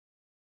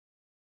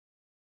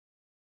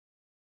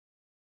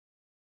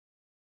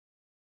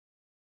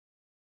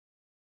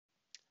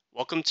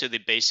Welcome to the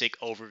basic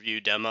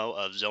overview demo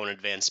of Zone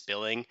Advanced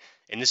Billing.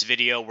 In this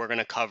video, we're going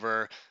to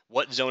cover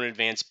what Zone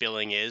Advanced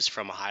Billing is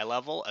from a high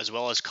level, as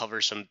well as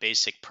cover some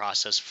basic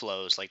process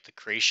flows like the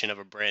creation of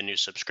a brand new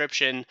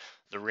subscription,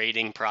 the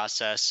rating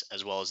process,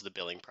 as well as the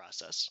billing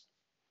process.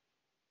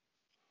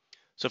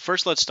 So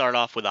first, let's start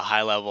off with a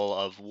high level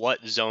of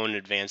what Zone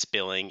Advanced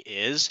Billing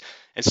is.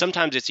 And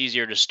sometimes it's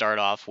easier to start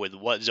off with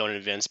what Zone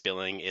Advanced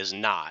Billing is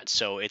not.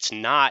 So it's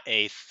not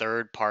a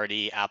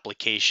third-party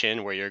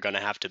application where you're going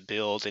to have to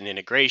build an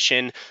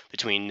integration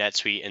between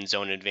NetSuite and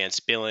Zone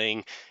Advanced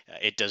Billing.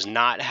 It does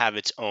not have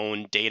its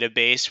own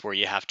database where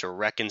you have to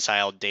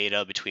reconcile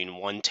data between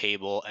one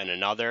table and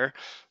another.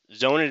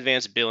 Zone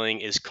Advanced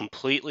Billing is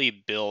completely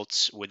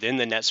built within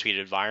the NetSuite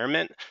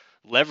environment,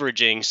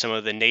 leveraging some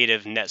of the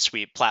native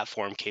NetSuite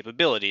platform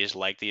capabilities,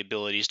 like the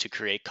abilities to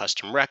create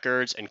custom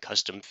records and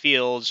custom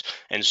fields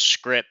and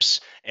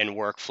scripts and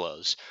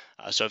workflows.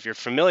 So if you're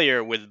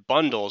familiar with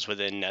bundles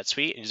within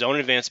NetSuite, Zone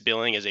Advanced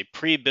Billing is a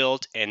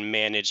pre-built and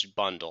managed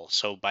bundle.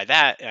 So by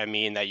that, I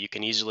mean that you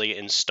can easily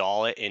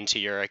install it into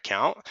your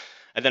account.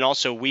 And then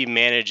also we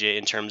manage it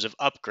in terms of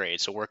upgrades.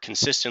 So we're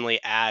consistently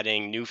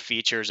adding new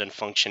features and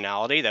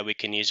functionality that we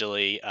can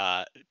easily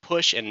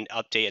push and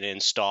update and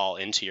install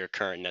into your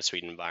current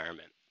NetSuite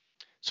environment.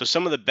 So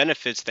some of the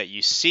benefits that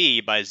you see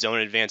by Zone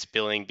Advanced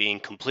Billing being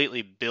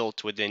completely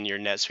built within your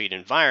NetSuite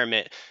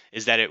environment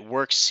is that it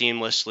works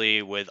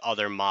seamlessly with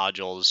other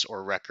modules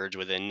or records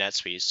within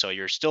NetSuite. So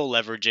you're still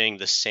leveraging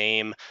the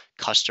same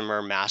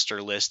customer master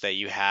list that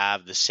you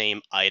have, the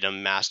same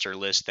item master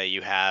list that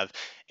you have,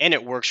 and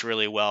it works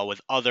really well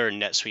with other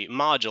NetSuite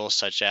modules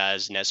such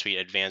as NetSuite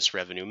Advanced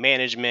Revenue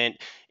Management,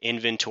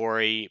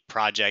 Inventory,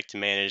 Project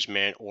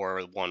Management,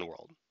 or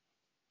OneWorld.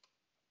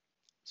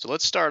 So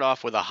let's start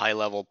off with a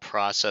high-level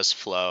process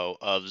flow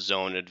of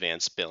Zone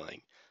Advanced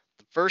Billing.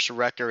 The first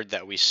record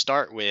that we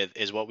start with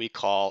is what we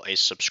call a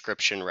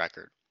subscription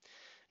record.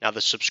 Now, the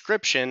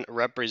subscription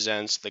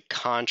represents the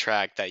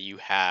contract that you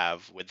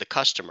have with the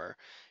customer.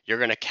 You're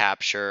going to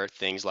capture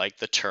things like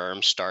the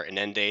term, start and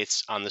end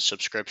dates on the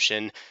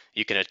subscription.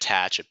 You can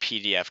attach a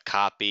PDF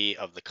copy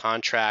of the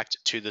contract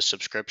to the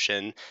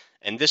subscription,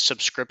 and this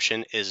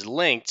subscription is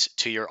linked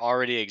to your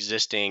already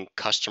existing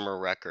customer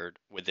record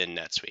within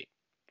NetSuite.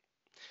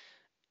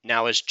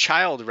 Now, as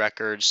child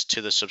records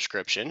to the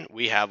subscription,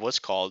 we have what's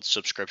called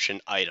subscription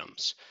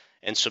items.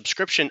 And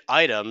subscription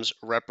items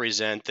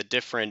represent the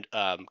different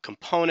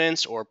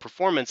components or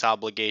performance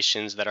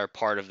obligations that are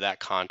part of that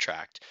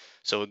contract.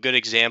 So a good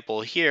example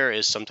here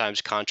is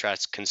sometimes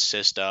contracts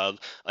consist of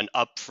an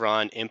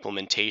upfront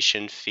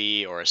implementation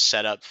fee or a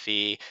setup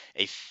fee,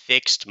 a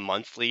fixed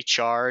monthly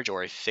charge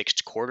or a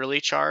fixed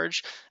quarterly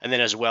charge, and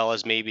then as well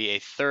as maybe a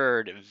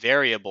third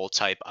variable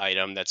type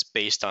item that's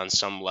based on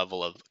some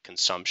level of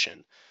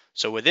consumption.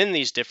 So within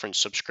these different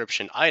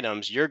subscription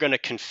items, you're going to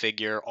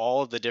configure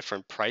all of the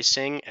different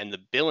pricing and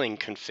the billing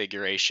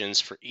configurations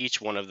for each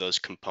one of those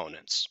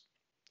components.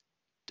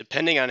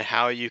 Depending on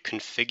how you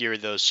configure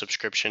those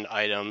subscription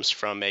items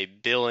from a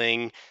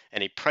billing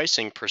and a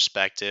pricing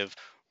perspective,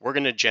 we're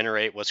going to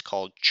generate what's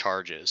called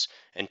charges.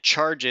 And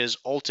charges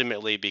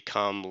ultimately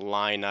become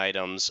line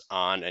items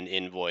on an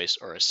invoice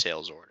or a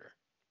sales order.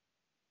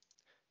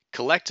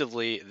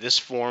 Collectively, this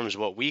forms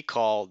what we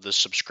call the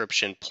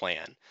subscription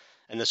plan.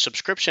 And the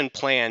subscription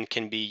plan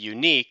can be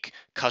unique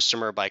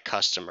customer by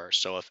customer.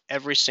 So if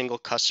every single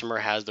customer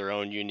has their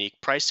own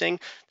unique pricing,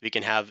 we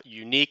can have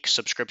unique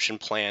subscription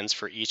plans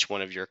for each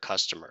one of your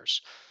customers.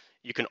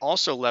 You can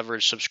also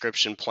leverage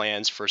subscription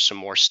plans for some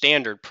more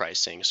standard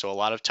pricing. So a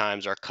lot of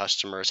times our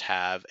customers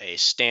have a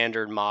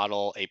standard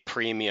model, a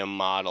premium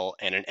model,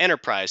 and an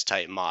enterprise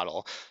type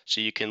model.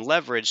 So you can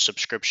leverage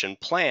subscription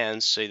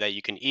plans so that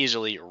you can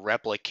easily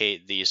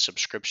replicate these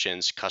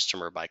subscriptions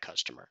customer by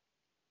customer.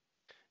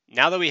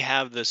 Now that we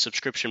have the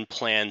subscription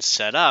plan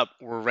set up,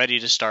 we're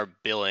ready to start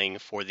billing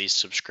for these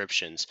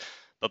subscriptions.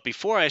 But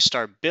before I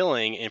start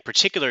billing, in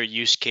particular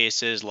use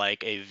cases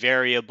like a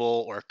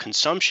variable or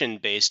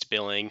consumption-based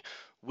billing,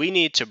 we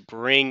need to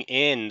bring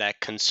in that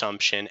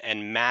consumption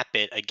and map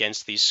it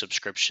against these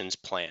subscriptions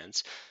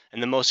plans.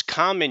 And the most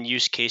common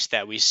use case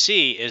that we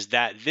see is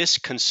that this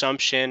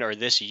consumption or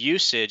this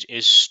usage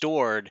is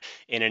stored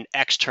in an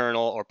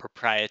external or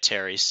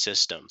proprietary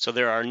system. So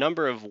there are a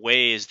number of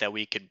ways that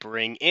we could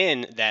bring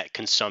in that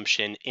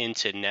consumption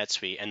into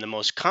NetSuite. And the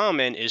most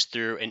common is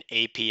through an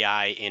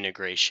API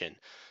integration.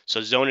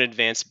 So Zone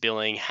Advanced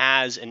Billing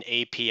has an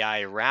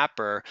API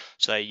wrapper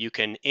so that you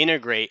can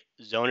integrate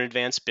Zone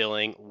Advanced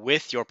Billing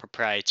with your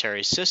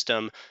proprietary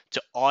system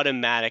to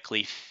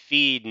automatically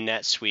feed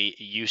NetSuite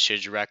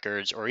usage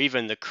records or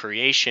even the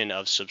creation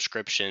of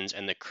subscriptions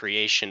and the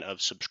creation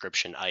of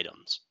subscription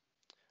items.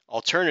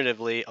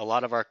 Alternatively, a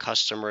lot of our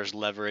customers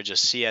leverage a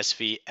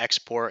CSV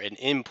export and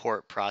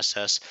import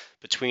process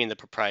between the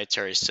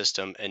proprietary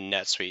system and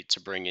NetSuite to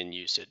bring in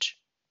usage.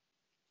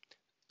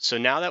 So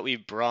now that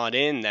we've brought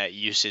in that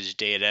usage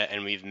data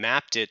and we've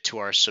mapped it to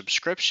our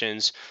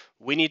subscriptions,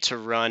 we need to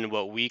run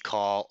what we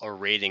call a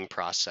rating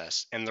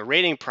process. And the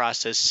rating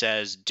process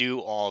says do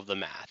all of the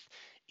math.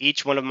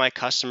 Each one of my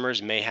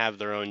customers may have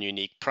their own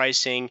unique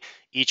pricing.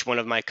 Each one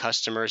of my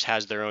customers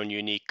has their own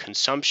unique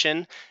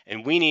consumption,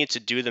 and we need to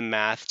do the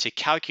math to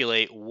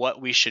calculate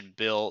what we should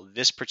bill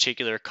this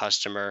particular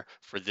customer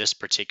for this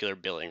particular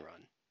billing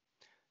run.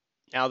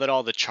 Now that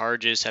all the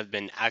charges have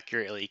been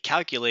accurately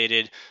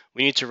calculated,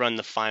 we need to run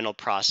the final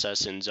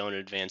process in Zone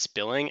Advanced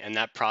Billing, and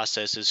that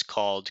process is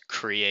called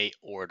Create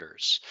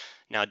Orders.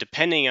 Now,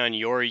 depending on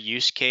your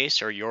use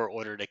case or your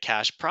order to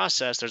cash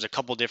process, there's a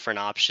couple different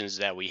options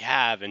that we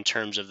have in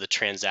terms of the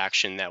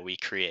transaction that we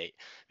create.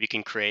 We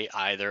can create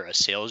either a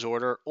sales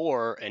order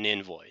or an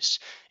invoice.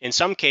 In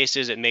some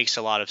cases, it makes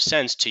a lot of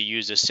sense to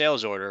use a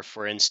sales order.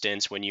 For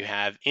instance, when you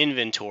have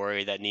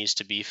inventory that needs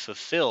to be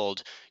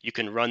fulfilled, you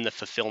can run the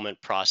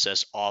fulfillment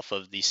process off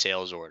of the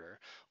sales order.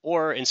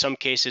 Or in some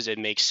cases, it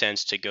makes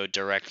sense to go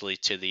directly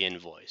to the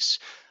invoice.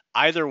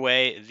 Either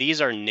way,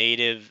 these are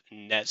native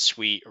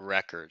NetSuite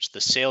records.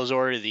 The sales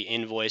order, the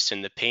invoice,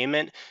 and the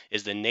payment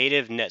is the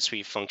native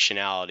NetSuite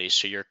functionality.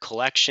 So your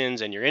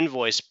collections and your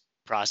invoice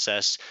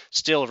process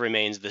still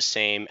remains the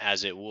same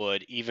as it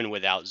would even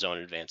without Zone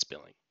Advanced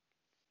Billing.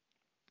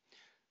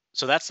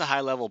 So that's the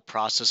high-level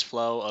process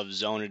flow of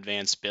Zone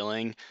Advanced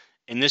Billing.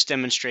 In this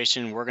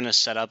demonstration, we're going to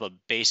set up a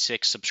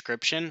basic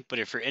subscription, but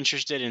if you're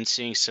interested in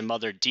seeing some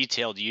other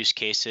detailed use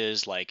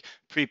cases like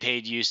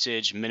prepaid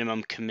usage,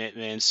 minimum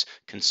commitments,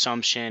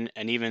 consumption,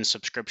 and even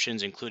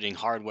subscriptions including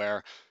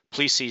hardware,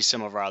 please see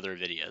some of our other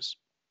videos.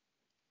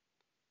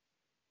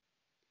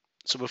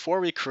 So before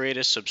we create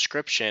a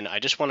subscription, I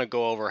just want to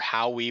go over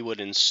how we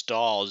would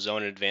install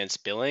Zone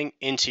Advanced Billing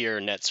into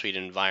your NetSuite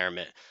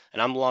environment.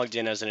 And I'm logged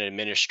in as an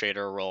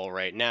administrator role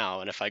right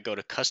now. And if I go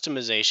to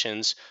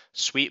Customizations,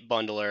 Suite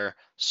Bundler,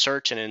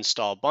 Search and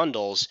Install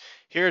Bundles,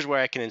 here's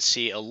where I can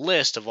see a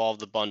list of all of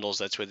the bundles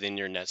that's within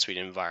your NetSuite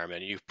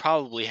environment. You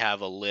probably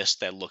have a list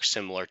that looks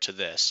similar to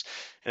this.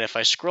 And if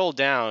I scroll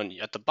down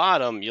at the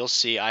bottom, you'll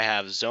see I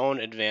have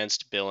Zone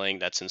Advanced Billing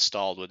that's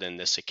installed within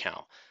this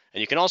account. And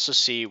you can also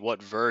see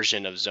what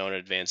version of Zone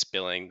Advanced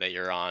Billing that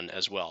you're on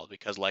as well,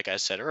 because like I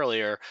said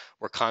earlier,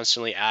 we're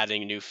constantly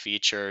adding new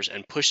features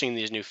and pushing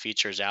these new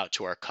features out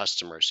to our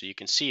customers. So you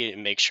can see it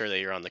and make sure that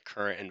you're on the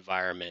current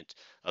environment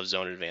of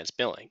Zone Advanced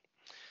Billing.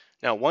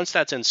 Now, once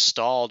that's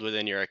installed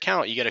within your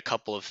account, you get a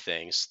couple of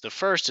things. The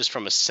first is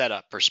from a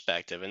setup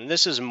perspective, and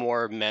this is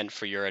more meant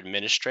for your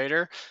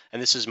administrator,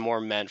 and this is more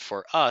meant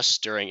for us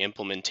during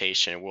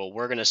implementation. Well,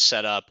 we're going to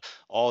set up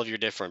all of your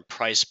different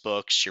price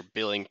books, your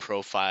billing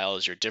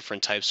profiles, your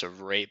different types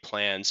of rate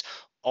plans,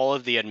 all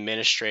of the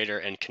administrator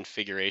and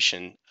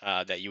configuration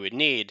that you would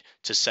need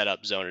to set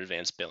up Zone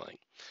Advanced Billing.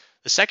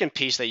 The second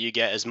piece that you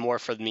get is more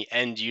from the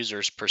end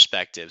user's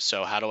perspective.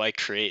 So how do I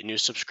create new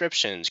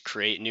subscriptions,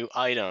 create new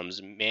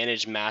items,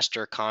 manage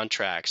master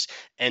contracts,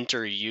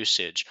 enter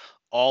usage,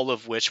 all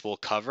of which we'll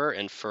cover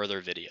in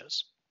further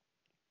videos.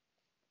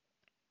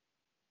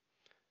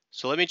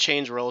 So let me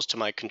change roles to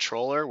my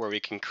controller where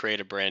we can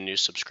create a brand new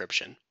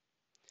subscription.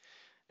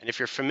 And if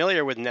you're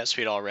familiar with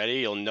NetSuite already,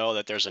 you'll know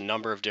that there's a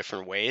number of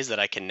different ways that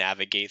I can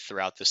navigate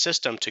throughout the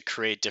system to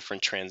create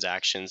different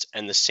transactions,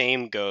 and the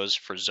same goes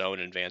for Zone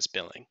Advanced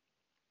Billing.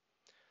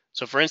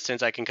 So for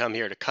instance, I can come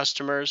here to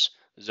Customers,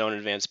 Zone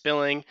Advanced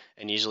Billing,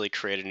 and easily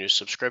create a new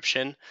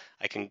subscription.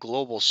 I can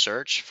global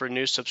search for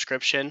new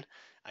subscription.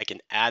 I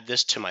can add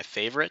this to my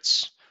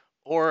favorites,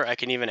 or I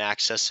can even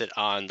access it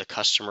on the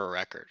customer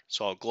record.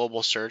 So I'll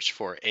global search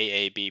for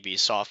AABB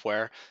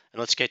software, and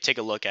let's take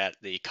a look at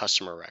the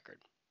customer record.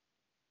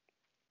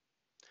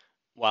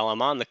 While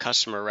I'm on the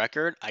customer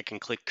record, I can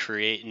click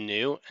Create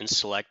New and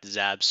select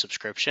ZAB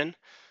Subscription.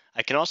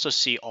 I can also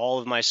see all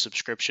of my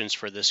subscriptions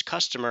for this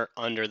customer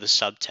under the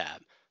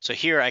sub-tab. So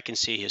here I can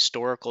see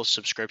historical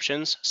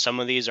subscriptions.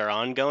 Some of these are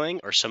ongoing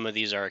or some of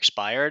these are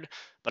expired,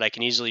 but I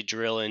can easily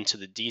drill into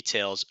the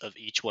details of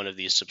each one of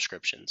these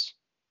subscriptions.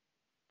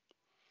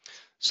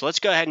 So let's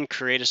go ahead and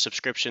create a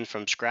subscription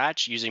from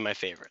scratch using my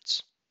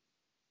favorites.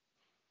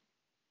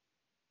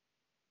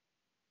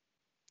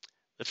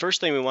 The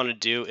first thing we want to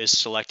do is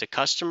select a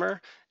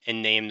customer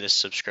and name this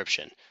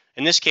subscription.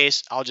 In this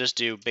case, I'll just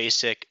do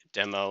basic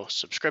demo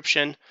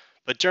subscription,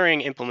 but during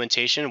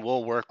implementation,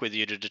 we'll work with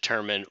you to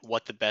determine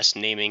what the best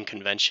naming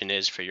convention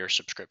is for your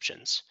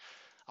subscriptions.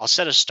 I'll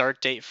set a start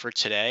date for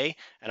today,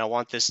 and I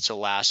want this to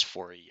last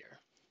for a year.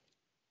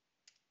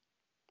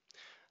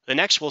 The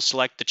next, we'll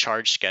select the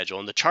charge schedule,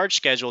 and the charge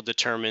schedule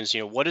determines,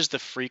 what is the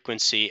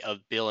frequency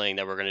of billing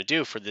that we're going to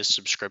do for this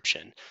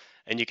subscription.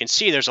 And you can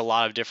see there's a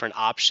lot of different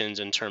options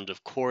in terms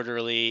of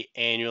quarterly,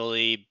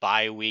 annually,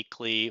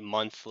 bi-weekly,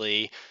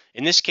 monthly.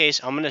 In this case,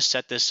 I'm going to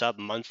set this up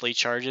monthly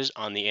charges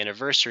on the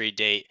anniversary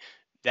date,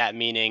 that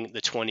meaning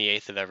the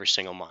 28th of every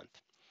single month.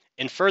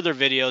 In further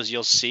videos,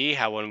 you'll see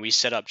how when we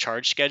set up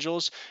charge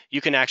schedules, you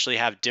can actually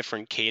have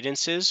different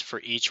cadences for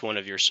each one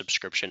of your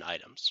subscription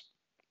items.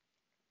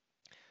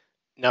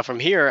 Now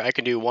from here, I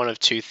can do one of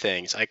two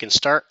things. I can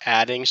start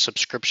adding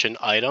subscription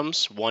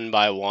items one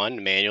by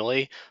one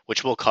manually,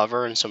 which we'll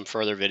cover in some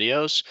further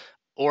videos,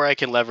 or I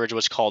can leverage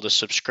what's called a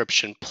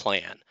subscription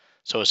plan.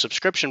 So a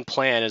subscription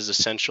plan is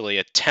essentially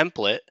a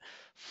template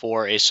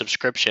for a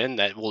subscription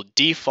that will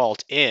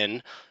default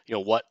in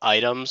what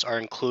items are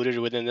included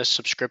within this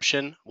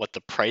subscription, what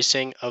the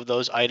pricing of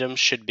those items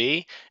should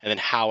be, and then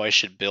how I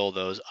should bill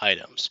those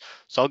items.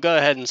 So I'll go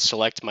ahead and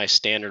select my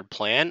standard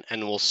plan,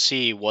 and we'll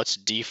see what's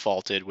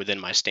defaulted within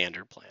my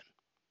standard plan.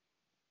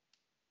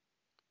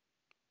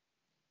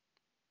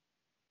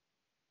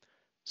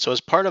 So as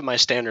part of my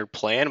standard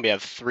plan, we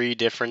have 3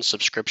 different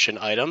subscription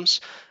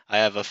items. I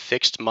have a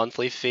fixed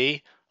monthly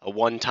fee, a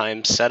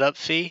one-time setup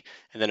fee,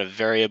 and then a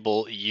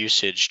variable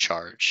usage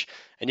charge.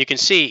 And you can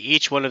see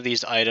each one of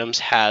these items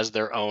has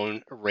their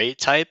own rate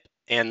type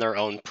and their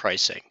own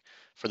pricing.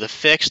 For the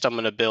fixed, I'm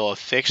going to bill a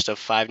fixed of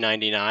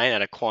 $5.99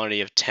 at a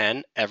quantity of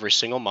 10 every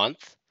single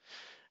month.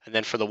 And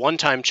then for the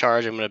one-time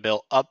charge, I'm going to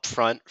bill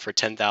upfront for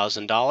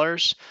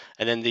 $10,000.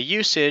 And then the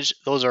usage,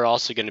 those are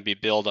also going to be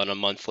billed on a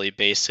monthly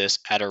basis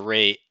at a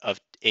rate of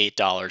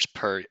 $8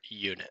 per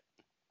unit.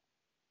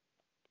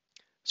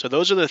 So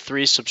those are the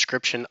 3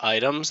 subscription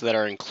items that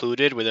are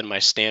included within my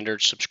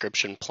standard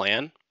subscription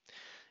plan.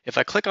 If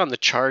I click on the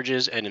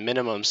charges and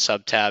minimum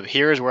subtab,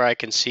 here is where I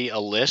can see a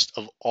list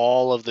of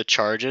all of the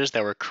charges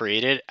that were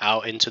created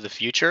out into the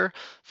future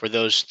for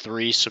those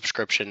 3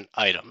 subscription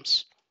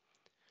items.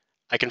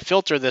 I can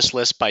filter this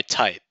list by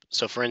type.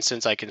 So for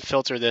instance, I can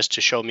filter this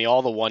to show me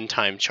all the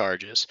one-time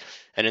charges.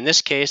 And in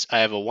this case, I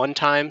have a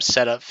one-time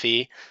setup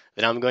fee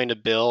that I'm going to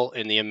bill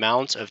in the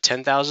amount of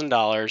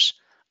 $10,000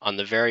 on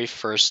the very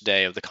first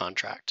day of the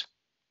contract.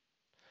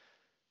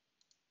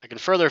 I can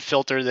further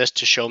filter this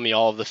to show me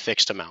all of the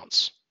fixed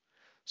amounts.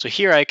 So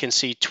here I can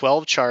see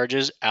 12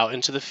 charges out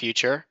into the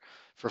future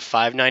for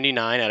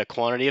 $5.99 at a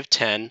quantity of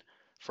 10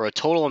 for a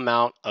total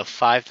amount of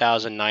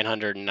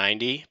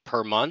 $5,990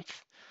 per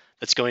month.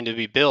 That's going to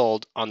be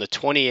billed on the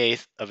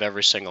 28th of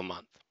every single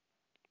month.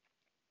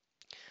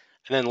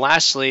 And then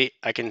lastly,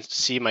 I can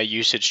see my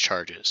usage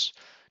charges.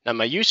 Now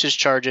my usage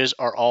charges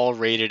are all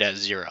rated at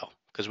 0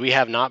 because we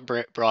have not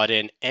brought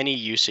in any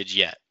usage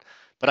yet.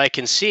 But I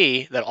can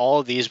see that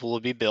all of these will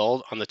be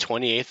billed on the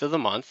 28th of the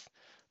month.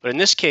 But in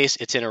this case,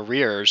 it's in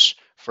arrears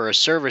for a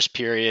service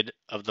period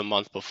of the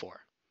month before.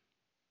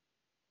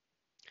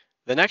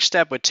 The next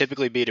step would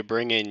typically be to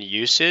bring in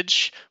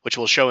usage, which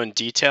we'll show in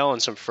detail in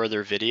some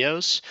further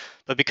videos.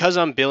 But because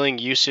I'm billing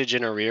usage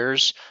in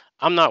arrears,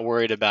 I'm not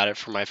worried about it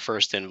for my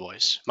first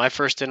invoice. My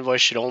first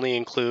invoice should only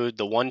include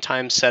the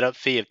one-time setup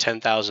fee of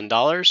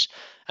 $10,000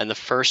 and the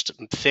first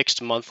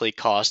fixed monthly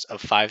cost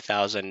of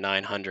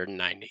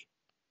 $5,990.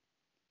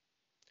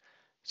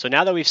 So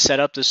now that we've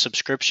set up the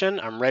subscription,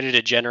 I'm ready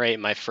to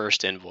generate my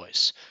first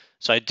invoice.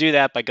 So I do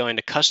that by going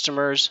to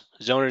Customers,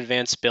 Zone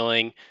Advanced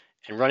Billing,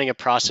 and running a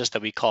process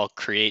that we call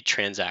Create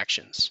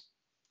Transactions.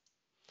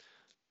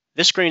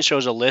 This screen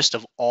shows a list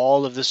of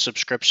all of the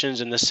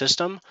subscriptions in the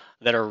system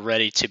that are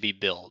ready to be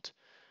billed.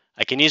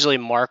 I can easily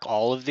mark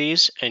all of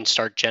these and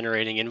start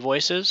generating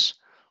invoices,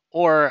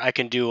 or I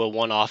can do a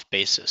one-off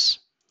basis.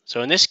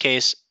 So in this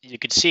case, you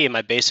can see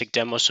my basic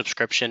demo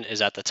subscription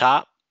is at the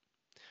top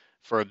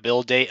for a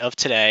bill date of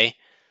today,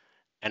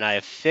 and I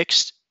have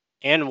fixed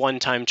and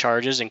one-time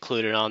charges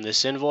included on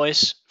this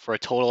invoice for a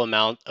total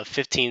amount of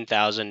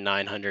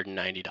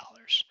 $15,990.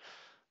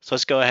 So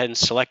let's go ahead and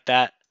select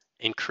that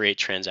and create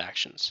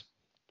transactions.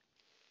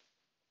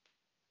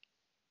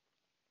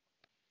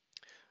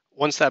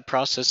 Once that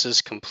process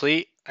is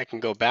complete, I can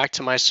go back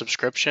to my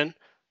subscription.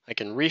 I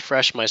can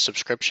refresh my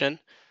subscription,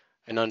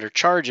 and under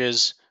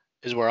charges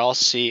is where I'll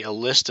see a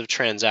list of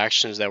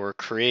transactions that were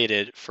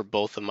created for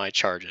both of my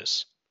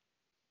charges.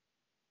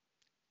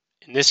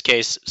 In this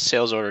case,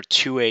 sales order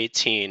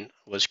 218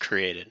 was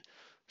created.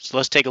 So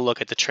let's take a look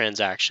at the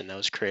transaction that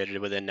was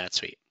created within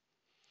NetSuite.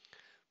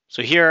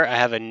 So here I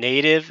have a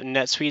native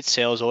NetSuite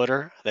sales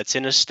order that's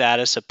in a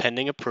status of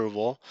pending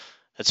approval.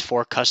 That's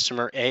for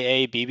customer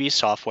AABB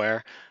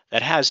software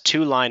that has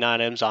 2 line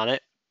items on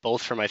it,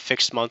 both for my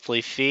fixed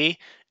monthly fee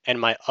and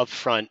my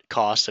upfront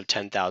cost of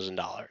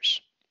 $10,000.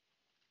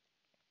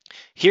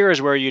 Here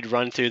is where you'd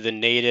run through the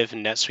native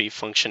NetSuite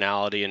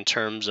functionality in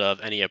terms of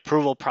any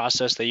approval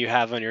process that you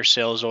have on your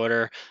sales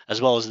order,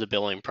 as well as the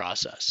billing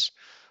process.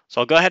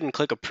 So I'll go ahead and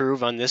click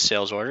Approve on this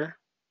sales order.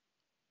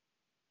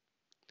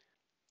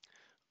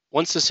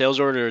 Once the sales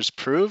order is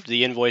approved,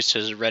 the invoice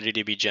is ready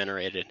to be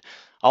generated.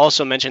 I'll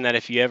also mention that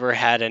if you ever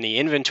had any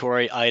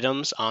inventory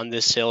items on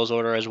this sales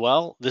order as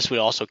well, this would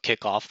also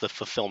kick off the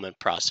fulfillment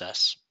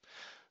process.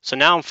 So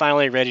now I'm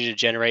finally ready to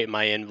generate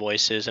my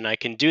invoices, and I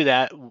can do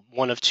that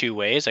one of 2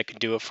 ways. I can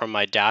do it from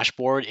my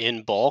dashboard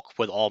in bulk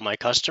with all my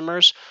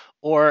customers,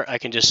 or I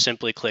can just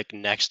simply click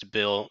Next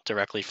Bill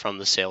directly from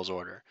the sales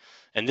order.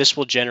 And this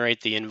will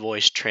generate the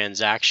invoice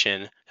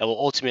transaction that will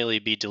ultimately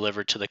be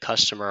delivered to the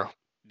customer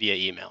via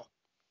email.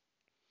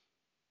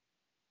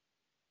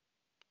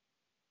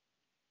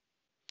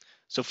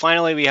 So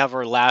finally, we have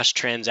our last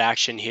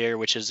transaction here,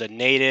 which is a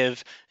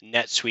native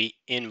NetSuite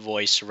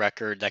invoice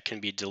record that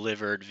can be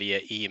delivered via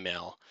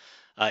email.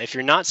 If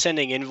you're not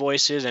sending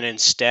invoices and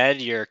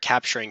instead you're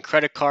capturing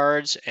credit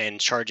cards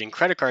and charging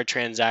credit card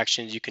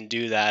transactions, you can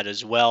do that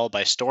as well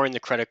by storing the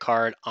credit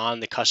card on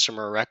the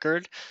customer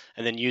record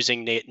and then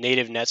using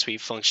native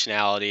NetSuite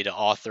functionality to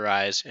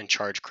authorize and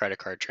charge credit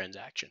card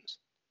transactions.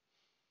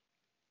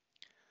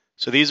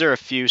 So these are a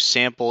few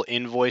sample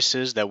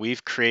invoices that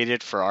we've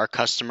created for our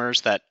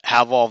customers that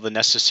have all the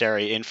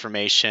necessary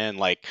information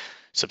like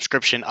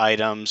subscription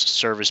items,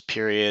 service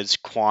periods,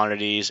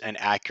 quantities, and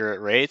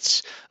accurate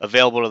rates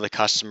available to the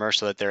customer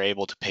so that they're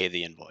able to pay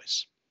the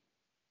invoice.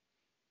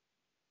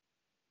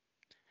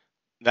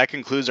 That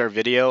concludes our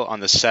video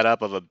on the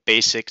setup of a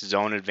basic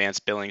Zone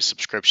Advanced Billing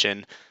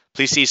subscription.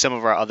 Please see some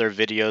of our other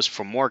videos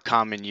for more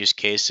common use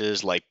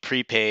cases like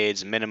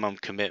prepaids, minimum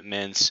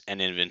commitments,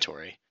 and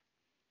inventory.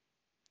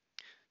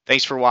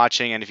 Thanks for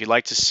watching, and if you'd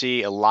like to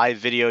see a live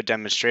video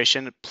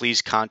demonstration,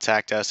 please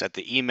contact us at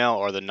the email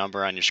or the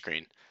number on your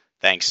screen.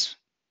 Thanks.